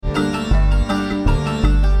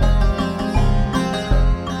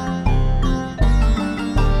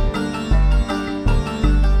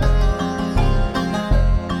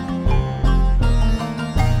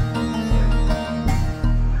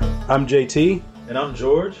I'm JT. And I'm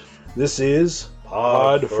George. This is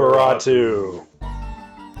Podferatu.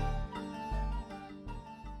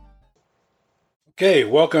 Okay,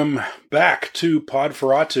 welcome back to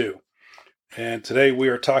Podferatu. And today we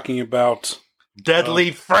are talking about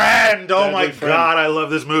Deadly Friend! Oh my God, I love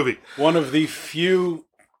this movie. One of the few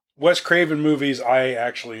Wes Craven movies I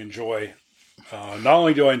actually enjoy. Not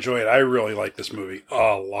only do I enjoy it, I really like this movie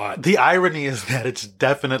a lot. The irony is that it's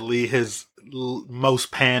definitely his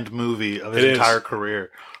most panned movie of his entire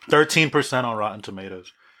career. 13% on Rotten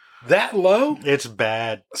Tomatoes. That low? It's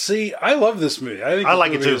bad. See, I love this movie. I think I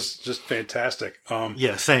like it too. It's just fantastic.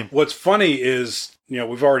 Yeah, same. What's funny is,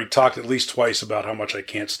 we've already talked at least twice about how much I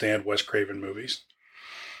can't stand Wes Craven movies.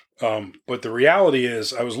 But the reality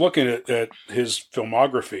is, I was looking at his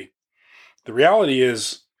filmography. The reality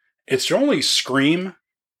is, it's only the Scream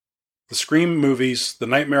movies, the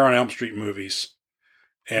Nightmare on Elm Street movies,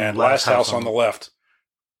 and Last House on the Left.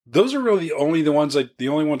 Those are really the only ones I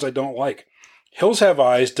don't like. Hills Have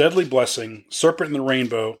Eyes, Deadly Blessing, Serpent in the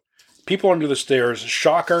Rainbow, People Under the Stairs,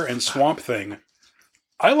 Shocker, and Swamp Thing.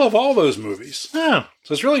 I love all those movies. Yeah.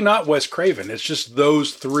 So it's really not Wes Craven. It's just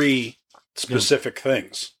those three specific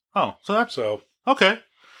things. Oh, okay.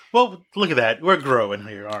 Well, look at that. We're growing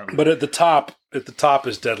here, aren't we? But at the top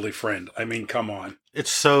is Deadly Friend. I mean, come on.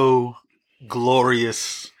 It's so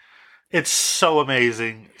glorious. It's so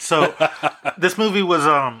amazing. So this movie was,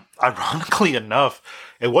 ironically enough,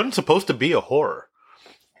 it wasn't supposed to be a horror.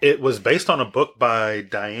 It was based on a book by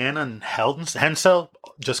Diana Hensel,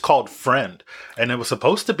 just called Friend. And it was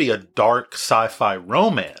supposed to be a dark sci-fi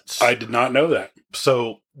romance. I did not know that.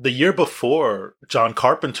 So the year before, John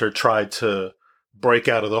Carpenter tried to break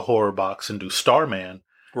out of the horror box and do Starman.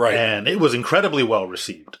 Right. And it was incredibly well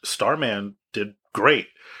received. Starman did great.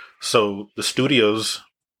 So the studios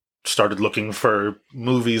started looking for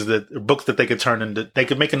books that they could turn into, they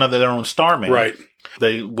could make their own Starman. Right.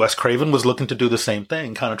 Wes Craven was looking to do the same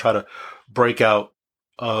thing, kind of try to break out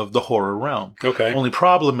of the horror realm. Okay. Only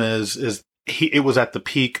problem is it was at the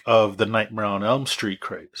peak of the Nightmare on Elm Street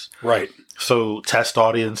craze. Right. So test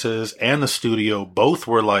audiences and the studio both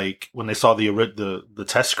were like, when they saw the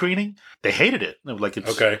test screening, they hated it. They were like,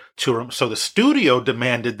 it's so the studio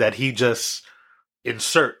demanded that he just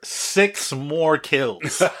insert 6 more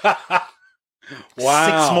kills.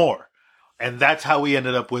 Wow. 6 more. And that's how we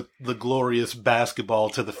ended up with the glorious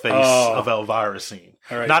basketball to the face of Elvira scene.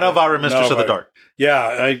 Right. Not Elvira, Mistress of the Dark.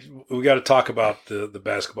 Yeah, we got to talk about the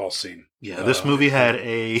basketball scene. Yeah, this movie had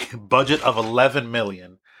a budget of $11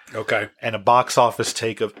 million. Okay. And a box office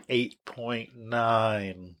take of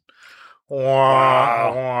 8.9.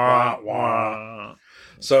 Wow.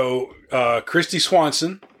 So, Christy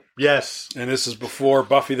Swanson. Yes. And this is before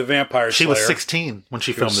Buffy the Vampire Slayer. She was 16 when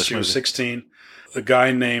she filmed this movie. She was 16. The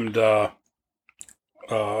guy named, the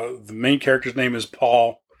main character's name is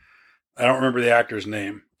Paul. I don't remember the actor's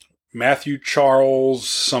name. Matthew Charles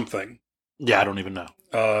something. Yeah, I don't even know.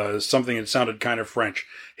 Something that sounded kind of French.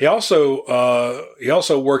 He also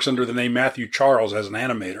works under the name Matthew Charles as an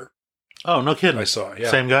animator. Oh, no kidding. I saw,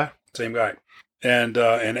 yeah. Same guy? Same guy. And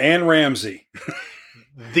Anne Ramsey.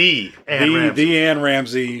 The Anne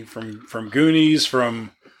Ramsey from Goonies,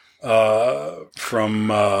 from what's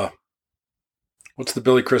the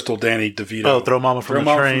Billy Crystal, Danny DeVito? Oh, Throw Mama from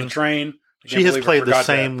the Train. She has played the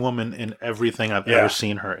same woman in everything I've ever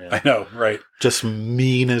seen her in. I know, right? Just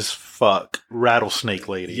mean as fuck. Rattlesnake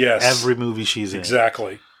lady. Yes. Every movie she's in.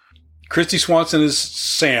 Exactly. Christy Swanson is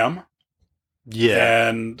Sam. Yeah.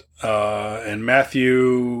 And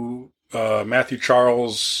Matthew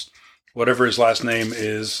Charles, whatever his last name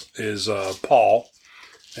is Paul.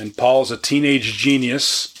 And Paul's a teenage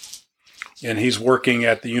genius. And he's working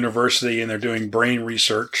at the university and they're doing brain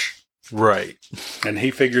research. Right. And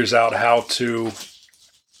he figures out how to...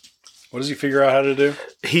 What does he figure out how to do?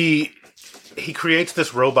 He creates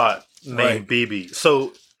this robot named BB.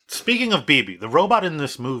 So, speaking of BB, the robot in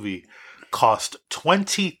this movie cost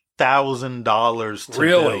 $20,000 to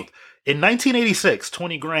build. In 1986,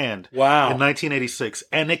 $20,000. Wow. In 1986.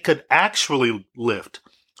 And it could actually lift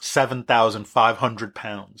 7,500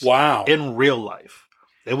 pounds. Wow. In real life.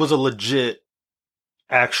 It was a legit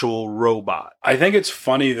actual robot. I think it's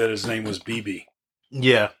funny that his name was BB.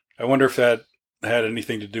 Yeah. I wonder if that had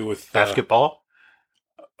anything to do with... basketball?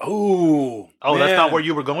 Oh, that's not where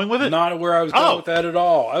you were going with it? Not where I was going with that at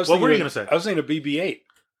all. What were you going to say? I was thinking of BB-8.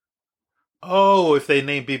 Oh, if they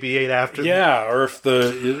named BB-8 after... Yeah, or if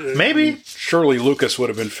the... Maybe. Surely Lucas would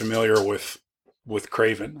have been familiar with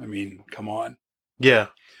Craven. I mean, come on. Yeah.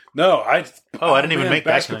 No, I didn't even make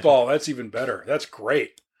basketball. That's even better. That's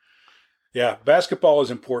great. Yeah, basketball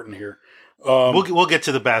is important here. We'll get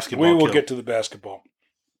to the basketball. We will get to the basketball.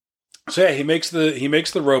 So yeah, he makes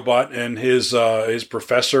the robot, and his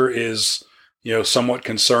professor is somewhat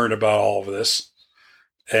concerned about all of this,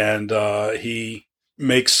 and he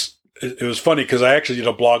makes. It was funny because I actually did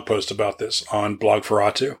a blog post about this on Blog for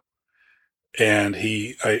Atu, and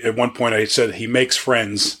at one point I said he makes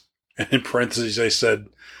friends, and in parentheses I said,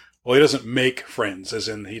 well, he doesn't make friends, as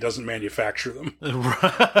in he doesn't manufacture them.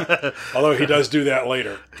 Although he does do that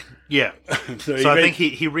later. Yeah. So I think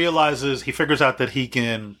he realizes, he figures out that he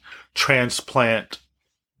can transplant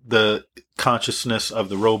the consciousness of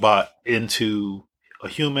the robot into a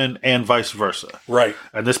human and vice versa. Right.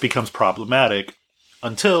 And this becomes problematic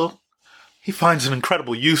until he finds an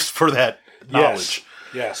incredible use for that knowledge.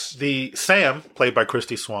 Yes. The Sam, played by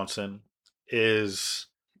Christy Swanson, is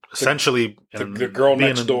essentially the girl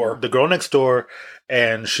next door. The girl next door,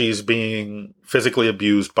 and she's being physically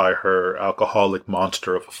abused by her alcoholic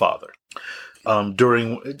monster of a father.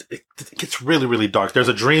 It gets really, really dark. There's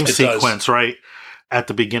a dream sequence right at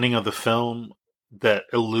the beginning of the film that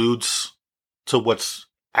alludes to what's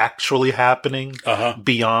actually happening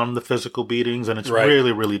beyond the physical beatings, and it's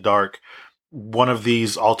really, really dark. One of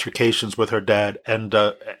these altercations with her dad end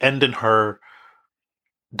in her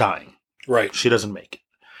dying. Right. She doesn't make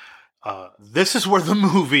it. This is where the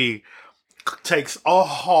movie takes a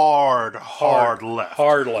hard left.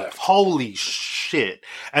 Hard left. Holy shit.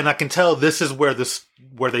 And I can tell this is where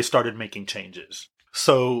they started making changes.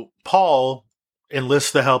 So Paul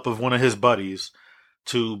enlists the help of one of his buddies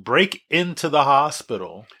to break into the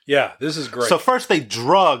hospital. Yeah, this is great. So first they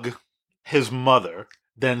drug his mother,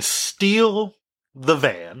 then steal the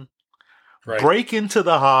van, break into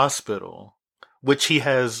the hospital, which he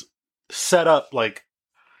has set up, like,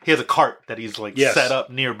 he has a cart that he's set up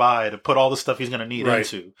nearby to put all the stuff he's going to need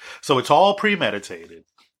into. So it's all premeditated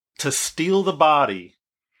to steal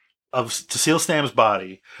steal Sam's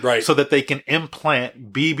body, so that they can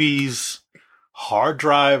implant BB's hard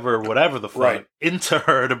drive or whatever the fuck into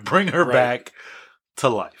her to bring her back to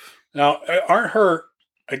life. Now, I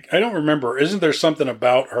don't remember. Isn't there something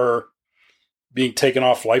about her being taken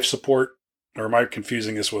off life support? Or am I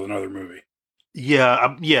confusing this with another movie?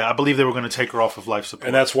 Yeah, I believe they were going to take her off of life support.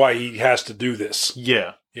 And that's why he has to do this.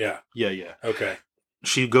 Yeah. Yeah. Okay.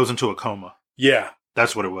 She goes into a coma. Yeah.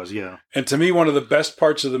 That's what it was, yeah. And to me, one of the best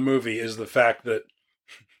parts of the movie is the fact that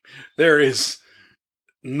there is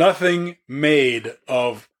nothing made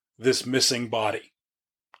of this missing body.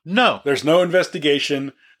 No. There's no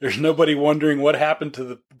investigation. There's nobody wondering what happened to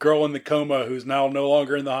the girl in the coma who's now no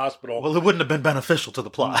longer in the hospital. Well, it wouldn't have been beneficial to the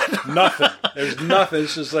plot. Nothing. There's nothing.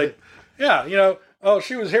 It's just like, yeah,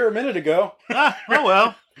 she was here a minute ago. Oh,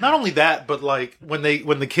 well. Not only that, but like when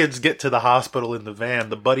the kids get to the hospital in the van,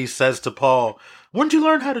 the buddy says to Paul, "When did you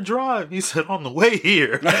learn how to drive?" He said, "On the way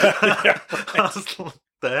here." I was like,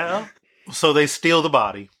 the hell? So they steal the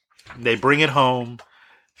body, they bring it home,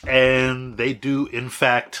 and they do in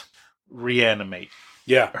fact reanimate.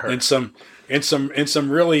 Yeah, her. in some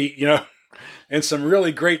really in some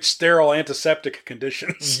really great sterile antiseptic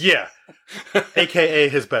conditions. Yeah, AKA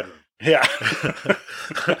his bedroom. Yeah.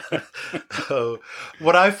 So,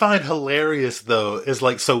 what I find hilarious though is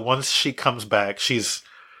so once she comes back, she's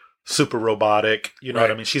super robotic. You know what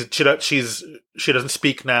I mean? She doesn't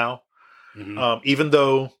speak now, even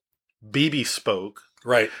though BB spoke.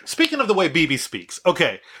 Right. Speaking of the way BB speaks,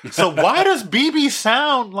 okay. So why does BB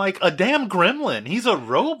sound like a damn gremlin? He's a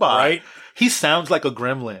robot. Right. He sounds like a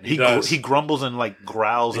gremlin. He grumbles and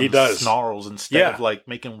growls and snarls instead of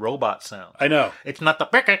making robot sounds. I know. It's not the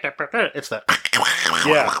it's the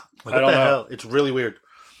yeah. What the hell? It's really weird.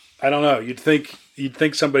 I don't know. You'd think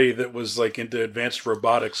somebody that was into advanced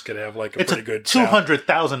robotics could have pretty good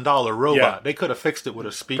 $200,000 robot. Yeah. They could have fixed it with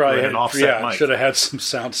a speaker and an offset mic. Should have had some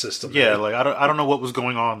sound system. Yeah, I don't know what was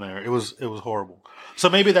going on there. It was horrible. So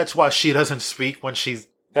maybe that's why she doesn't speak when she's.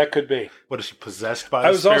 That could be. What is she possessed by?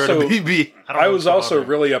 The spirit of BB? I was also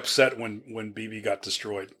really upset when BB got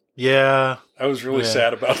destroyed. Yeah, I was really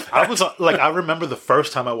sad about that. I was I remember the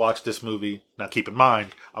first time I watched this movie. Now, keep in mind,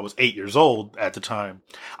 I was 8 years old at the time.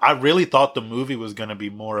 I really thought the movie was going to be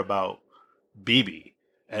more about BB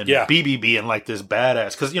and BB being this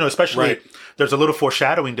badass. Because especially there's a little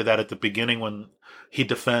foreshadowing to that at the beginning when he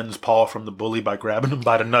defends Paul from the bully by grabbing him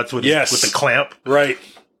by the nuts with the clamp. Right.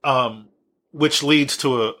 Which leads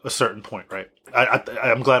to a certain point. Right.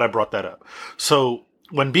 I'm glad I brought that up. So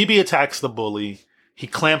when BB attacks the bully, he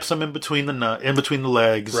clamps him in between the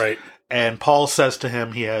legs. Right. And Paul says to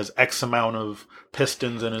him he has X amount of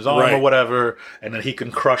pistons in his arm or whatever, and that he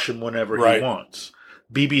can crush him whenever he wants.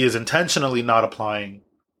 BB is intentionally not applying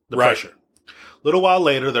the pressure. A little while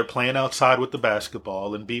later, they're playing outside with the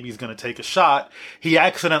basketball, and BB's going to take a shot. He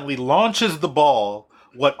accidentally launches the ball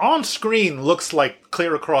what on screen looks like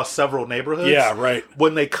clear across several neighborhoods. Yeah, right.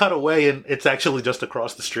 When they cut away and it's actually just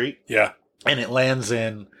across the street. Yeah. And it lands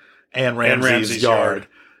in Anne Ramsey's yard,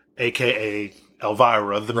 a.k.a.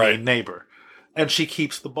 Elvira, the main neighbor. And she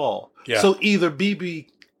keeps the ball. Yeah. So either BB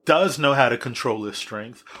does know how to control his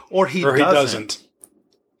strength, or he doesn't.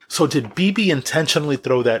 So did BB intentionally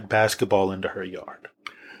throw that basketball into her yard?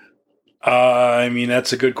 I mean,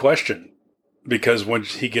 that's a good question. Because when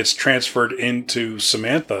he gets transferred into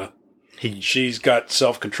Samantha, she's got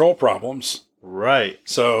self-control problems. Right.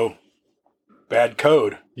 So, bad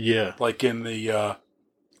code. Yeah. Like in the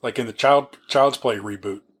Child's Play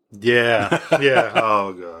reboot. Yeah. Yeah.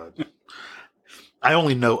 Oh, God. I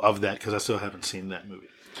only know of that because I still haven't seen that movie.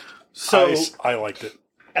 So I liked it.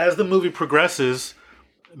 As the movie progresses,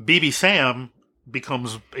 BB Sam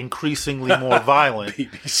becomes increasingly more violent.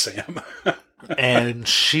 BB Sam. And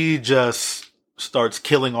she just starts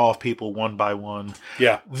killing off people one by one.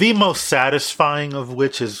 Yeah. The most satisfying of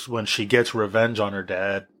which is when she gets revenge on her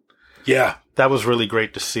dad. Yeah. That was really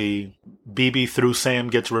great to see. BB through Sam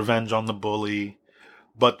gets revenge on the bully.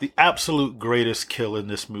 But the absolute greatest kill in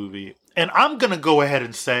this movie, and I'm going to go ahead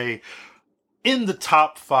and say, in the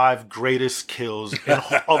top 5 greatest kills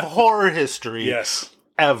of horror history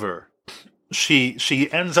ever, she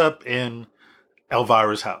ends up in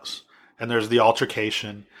Elvira's house. And there's the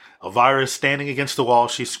altercation. Elvira is standing against the wall.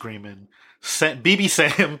 She's screaming. BB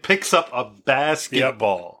Sam picks up a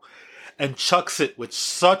basketball and chucks it with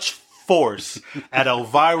such force at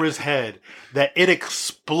Elvira's head that it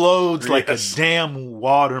explodes like a damn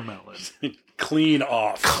watermelon. Clean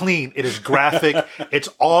off. Clean. It is graphic. It's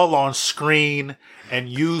all on screen, and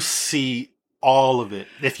you see all of it.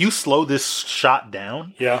 If you slow this shot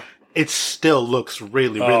down, it still looks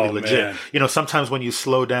really, really legit. Man. You know, sometimes when you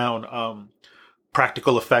slow down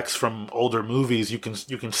practical effects from older movies, you can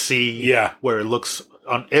see where it looks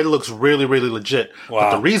really, really legit. Wow.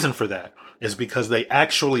 But the reason for that is because they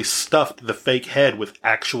actually stuffed the fake head with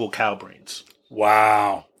actual cow brains.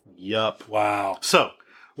 Wow. Yup. Wow. So,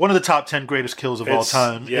 one of the top 10 greatest kills of all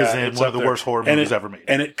time is in one of the worst horror movies ever made.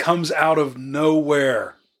 And it comes out of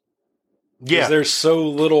nowhere. Yeah. There's so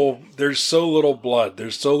little blood.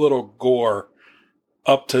 There's so little gore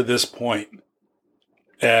up to this point.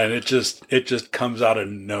 And it just comes out of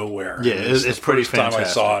nowhere. Yeah, it's pretty fantastic. The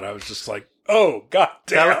first time I saw it, I was just like, oh, god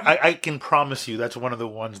damn. I can promise you that's one of the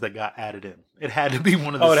ones that got added in. It had to be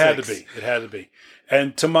one of the six. It had to be.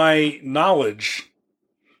 And to my knowledge,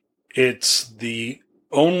 it's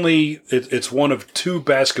one of 2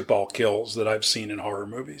 basketball kills that I've seen in horror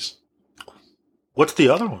movies. What's the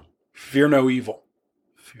other one? Fear No Evil.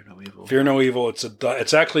 Fear No Evil. Fear No Evil.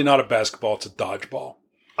 It's actually not a basketball, it's a dodgeball.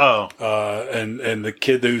 Oh. And the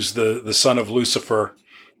kid who's the son of Lucifer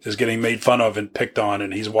is getting made fun of and picked on,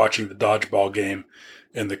 and he's watching the dodgeball game,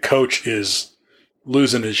 and the coach is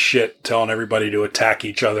losing his shit, telling everybody to attack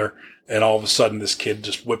each other, and all of a sudden this kid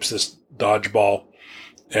just whips this dodgeball,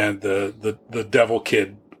 and the devil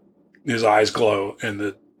kid, his eyes glow, and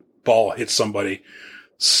the ball hits somebody,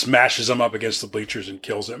 smashes him up against the bleachers and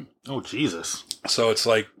kills him. Oh, Jesus. So it's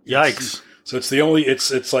like... Yikes.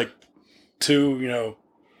 It's like 2,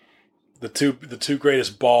 the two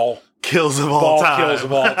greatest ball kills of all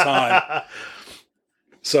time.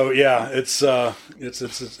 So yeah, it's a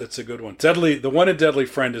good one. The one in Deadly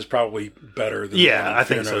Friend is probably better than I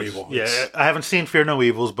think Fear so. No Evil. Yeah, I haven't seen Fear No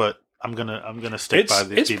Evils, but I'm gonna stick by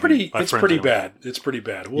the. It's pretty bad. It's pretty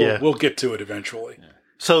bad. We'll get to it eventually. Yeah.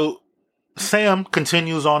 So Sam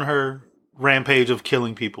continues on her rampage of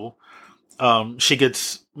killing people. She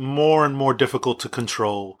gets more and more difficult to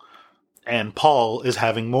control. And Paul is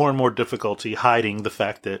having more and more difficulty hiding the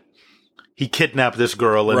fact that he kidnapped this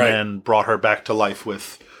girl and then brought her back to life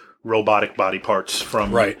with robotic body parts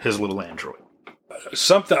from his little android.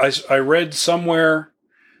 Something I read somewhere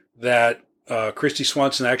that Kristy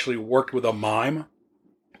Swanson actually worked with a mime.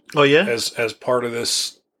 Oh yeah, as part of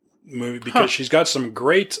this movie because she's got some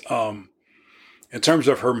great in terms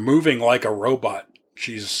of her moving like a robot.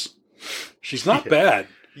 She's not bad.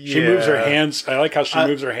 She moves her hands. I like how she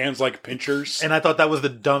moves her hands like pinchers. And I thought that was the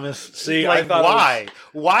dumbest. See, like, I thought why?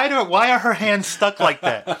 Why are her hands stuck like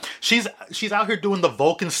that? She's out here doing the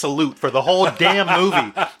Vulcan salute for the whole damn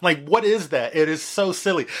movie. Like, what is that? It is so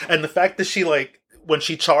silly. And the fact that she when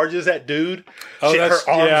she charges that dude, her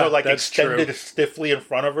arms are extended stiffly in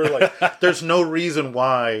front of her. Like, there's no reason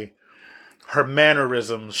why her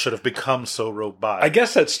mannerisms should have become so robotic. I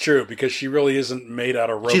guess that's true because she really isn't made out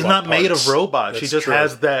of robot She's not parts. made of robots. That's she just true.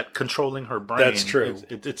 has that controlling her brain. That's true.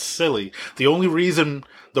 It's silly. The only reason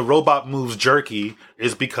the robot moves jerky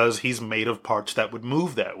is because he's made of parts that would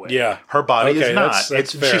move that way. Yeah. Her body is not.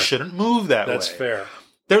 That's fair. She shouldn't move that way. That's fair.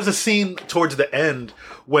 There's a scene towards the end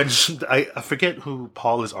when I forget who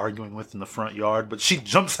Paul is arguing with in the front yard, but she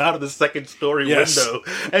jumps out of the second story window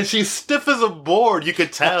and she's stiff as a board. You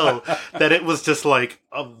could tell that it was just like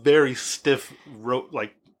a very stiff,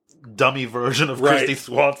 like dummy version of Christy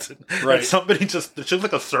Swanson. Right. And somebody she was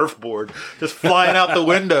like a surfboard just flying out the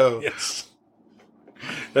window. Yes.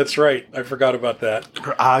 That's right. I forgot about that.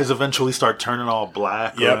 Her eyes eventually start turning all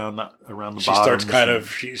black around the bottom. She starts kind of,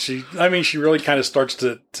 she really kind of starts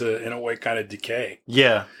to, in a way, kind of decay.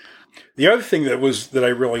 Yeah. The other thing that I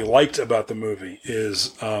really liked about the movie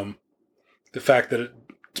is the fact that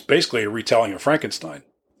it's basically a retelling of Frankenstein.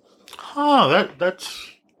 Oh, that's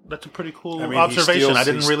a pretty cool observation. I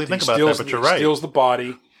didn't really think about that, but you're right. He steals the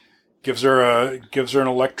body, gives her an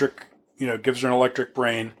electric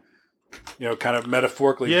brain. Kind of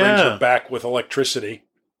metaphorically brings her back with electricity.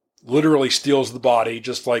 Literally steals the body,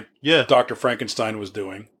 just like Dr. Frankenstein was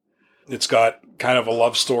doing. It's got kind of a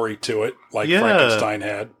love story to it, like Frankenstein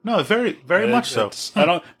had. No, very, very much so.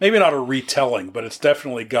 Maybe not a retelling, but it's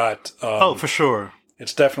definitely got. For sure.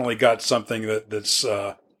 It's definitely got something that's.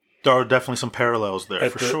 There are definitely some parallels there,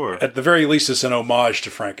 sure. At the very least, it's an homage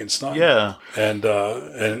to Frankenstein. Yeah, and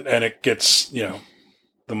it gets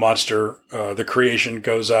the monster, the creation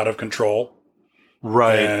goes out of control,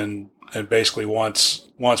 right? And basically wants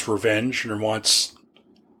revenge or wants.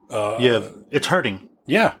 It's hurting.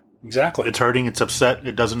 Yeah, exactly. It's hurting. It's upset.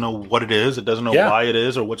 It doesn't know what it is. It doesn't know why it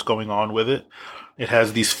is or what's going on with it. It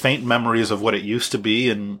has these faint memories of what it used to be,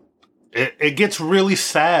 and it gets really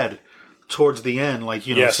sad towards the end. Like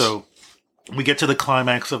so we get to the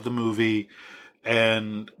climax of the movie.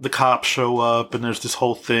 And the cops show up, and there's this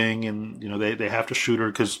whole thing, and they have to shoot her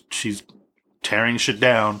because she's tearing shit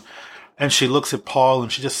down. And she looks at Paul,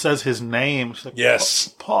 and she just says his name. She's like,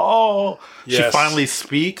 "Yes, Paul." Yes. She finally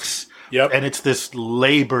speaks. Yep. And it's this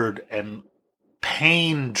labored and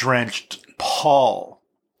pain-drenched Paul.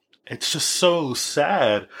 It's just so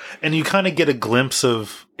sad, and you kind of get a glimpse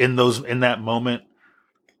of in that moment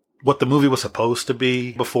what the movie was supposed to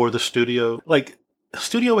be before the studio, like.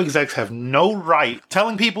 Studio execs have no right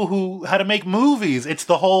telling people how to make movies. It's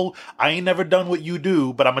the whole, I ain't never done what you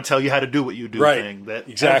do, but I'm going to tell you how to do what you do thing.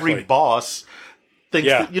 That every boss thinks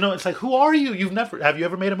that, it's like, who are you? Have you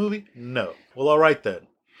ever made a movie? No. Well, all right then.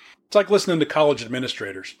 It's like listening to college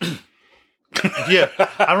administrators. Yeah.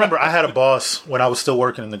 I remember I had a boss when I was still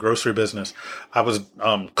working in the grocery business. I was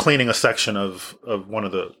cleaning a section of one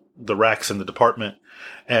of the racks in the department.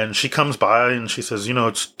 And she comes by and she says,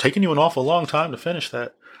 it's taking you an awful long time to finish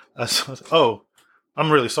that. I said, oh, I'm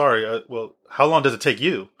really sorry. Well, how long does it take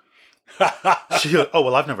you? She goes, oh,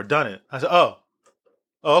 well, I've never done it. I said, oh,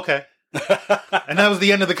 okay. And that was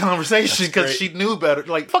the end of the conversation because she knew better.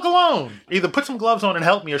 Like, fuck alone. Either put some gloves on and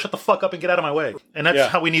help me or shut the fuck up and get out of my way. And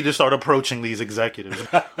that's how we need to start approaching these executives.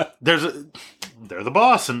 They're the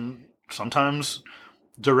boss, and sometimes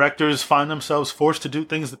directors find themselves forced to do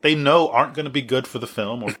things that they know aren't going to be good for the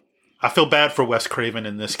film. I feel bad for Wes Craven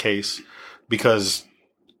in this case because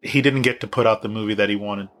he didn't get to put out the movie that he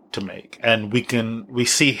wanted to make. And we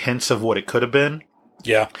see hints of what it could have been.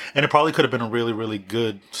 Yeah. And it probably could have been a really, really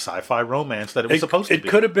good sci-fi romance that it was supposed to be.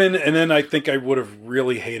 It could have been, and then I think I would have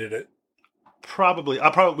really hated it. Probably.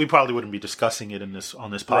 We probably wouldn't be discussing it on this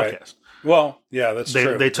podcast. Right. Well, yeah, that's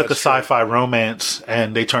true. They took a sci-fi romance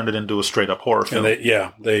and they turned it into a straight-up horror film. And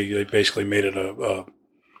they basically made it a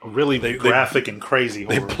really graphic and crazy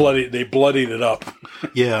horror. They bloodied it up.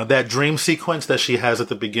 Yeah, that dream sequence that she has at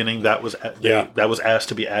the beginning that was asked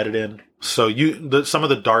to be added in. So some of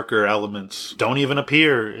the darker elements don't even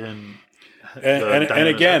appear in. And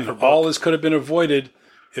again, all this could have been avoided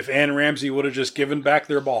if Anne Ramsey would have just given back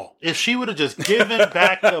their ball. If she would have just given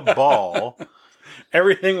back the ball.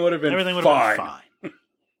 Everything would have been fine.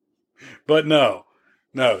 But no,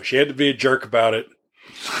 she had to be a jerk about it,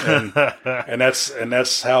 and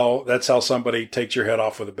that's how somebody takes your head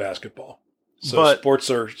off with a basketball. So sports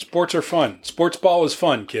are fun. Sports ball is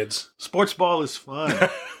fun, kids. Sports ball is fun.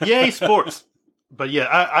 Yay, sports! But yeah,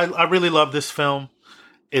 I really love this film.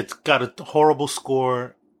 It's got a horrible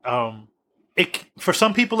score. For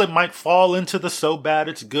some people, it might fall into the so bad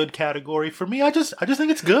it's good category. For me, I just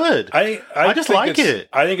think it's good. I just like it.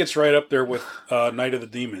 I think it's right up there with Night of the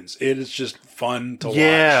Demons. It is just fun to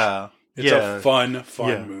watch. It's a fun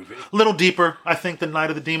movie. A little deeper, I think, than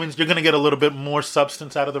Night of the Demons. You're going to get a little bit more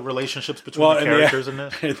substance out of the relationships between the characters in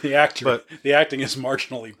this. The acting is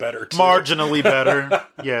marginally better, too. Marginally better,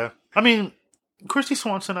 yeah. I mean, Christy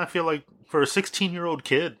Swanson, I feel like, for a 16-year-old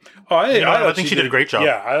kid, I think she did a great job.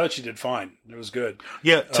 Yeah, I thought she did fine. It was good.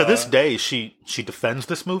 Yeah, to this day, she defends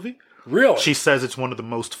this movie. Really? She says it's one of the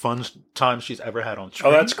most fun times she's ever had on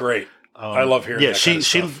screen. Oh, that's great. I love hearing. Yeah, that kind of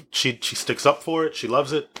stuff. she sticks up for it. She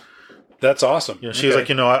loves it. That's awesome. You know, she's like,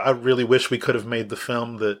 I really wish we could have made the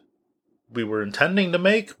film that we were intending to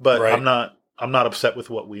make, but Right. I'm not upset with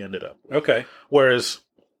what we ended up. Okay. Whereas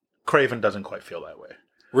Craven doesn't quite feel that way.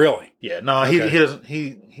 Really? Yeah, no, Okay. he doesn't.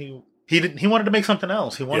 He didn't. He wanted to make something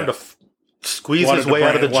else. He wanted Yeah. to squeeze Wanted his to way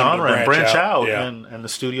out of the wanted to genre and branch out, Yeah. and the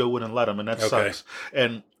studio wouldn't let him, and that Okay. sucks.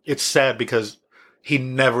 And it's sad because he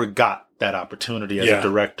never got that opportunity as Yeah. a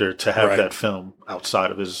director to have Right. that film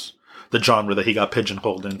outside of the genre that he got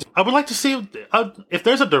pigeonholed into. I would like to see if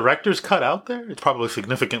there's a director's cut out there. It's probably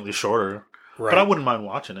significantly shorter, Right. but I wouldn't mind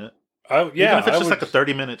watching it. Yeah. Even if it's I just would, like a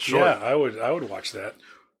 30-minute short. Yeah, I would watch that.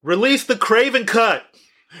 Release the Craven cut.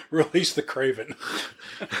 Release the Craven.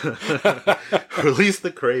 Release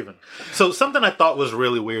the Craven. So something I thought was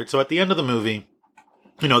really weird. So at the end of the movie,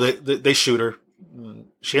 they shoot her.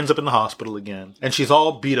 She ends up in the hospital again, and she's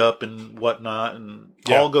all beat up and whatnot. And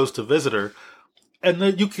Yeah. Paul goes to visit her, and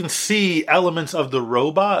then you can see elements of the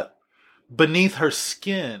robot beneath her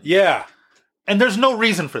skin. Yeah. And there's no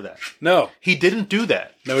reason for that. No. He didn't do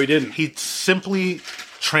that. No, he didn't. He simply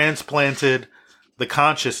transplanted the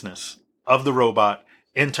consciousness of the robot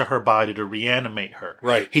into her body to reanimate her.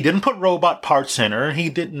 Right. He didn't put robot parts in her. He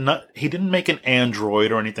didn't make an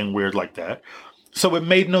android or anything weird like that. So it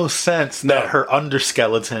made no sense that No. her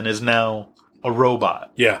underskeleton is now a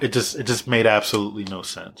robot. Yeah. It just made absolutely no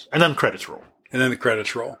sense. And then credits roll. And then the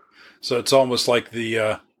credits roll. So it's almost like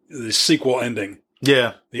the sequel ending,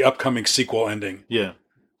 Yeah. the upcoming sequel ending, Yeah.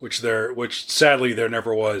 which sadly there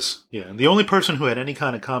never was. Yeah. And the only person who had any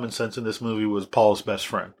kind of common sense in this movie was Paul's best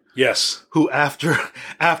friend. Yes. Who after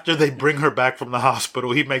they bring her back from the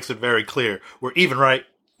hospital, he makes it very clear we're even, right?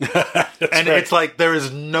 And right. it's like there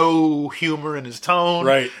is no humor in his tone.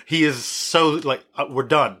 Right. He is so like we're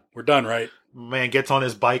done. We're done, right? Man gets on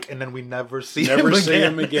his bike and then we never see Never see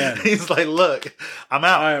him again. He's like, look, I'm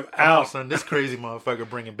out. I'm out. son. This crazy motherfucker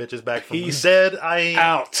bringing bitches back from He's the dead. I ain't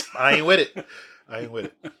Out. I ain't with it. I ain't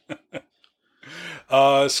with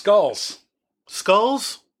it. Skulls.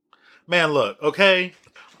 Skulls? Man, look, okay.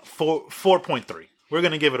 4.3. We're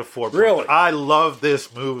gonna give it a 4. Really? I love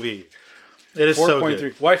this movie. It is so good.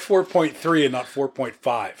 4.3. Why 4.3 and not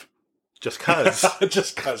 4.5? Just cause.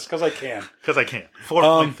 Just because I can. Because I can.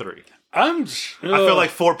 4.3. I feel like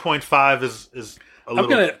 4.5 is a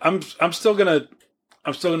little. I'm still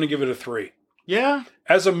gonna give it a 3. Yeah.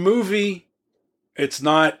 As a movie, it's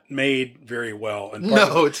not made very well. And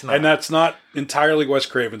No, it's not. And that's not entirely Wes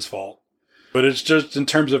Craven's fault. But it's just in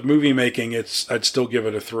terms of movie making, I'd still give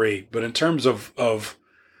it a 3. But in terms of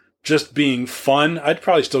just being fun, I'd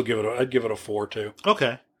probably still give it a 4 too.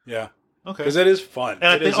 Okay. Yeah, Okay. because it is fun. And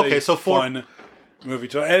I It think- is a so 4 fun movie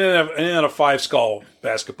too, and then a 5 skull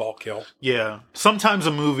basketball kill. Yeah. Sometimes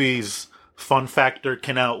a movie's fun factor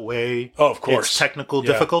can outweigh Oh, of course. its technical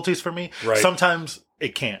Yeah. difficulties for me. Right. Sometimes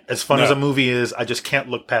it can't. As fun No. as a movie is, I just can't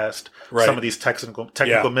look past Right. some of these technical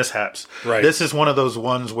Yeah. mishaps. Right. This is one of those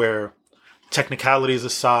ones where technicalities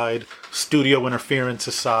aside, studio interference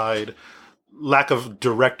aside, lack of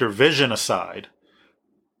director vision aside,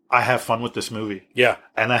 I have fun with this movie. Yeah,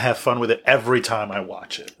 And I have fun with it every time I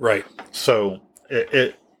watch it. right. So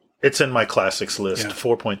it's in my classics list. Yeah.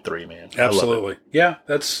 4.3, man. I love it. Absolutely. Yeah,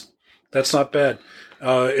 that's not bad.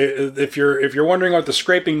 If you're wondering what the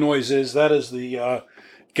scraping noise is, that is the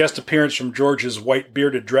guest appearance from George's white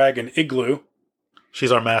bearded dragon Igloo.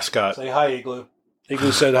 She's our mascot. Say hi, Igloo.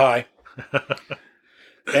 Igloo said hi.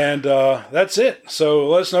 And that's it. So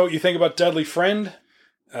let us know what you think about Deadly Friend.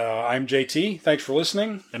 I'm JT. Thanks for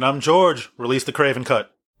listening. And I'm George. Release the Craven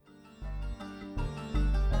cut.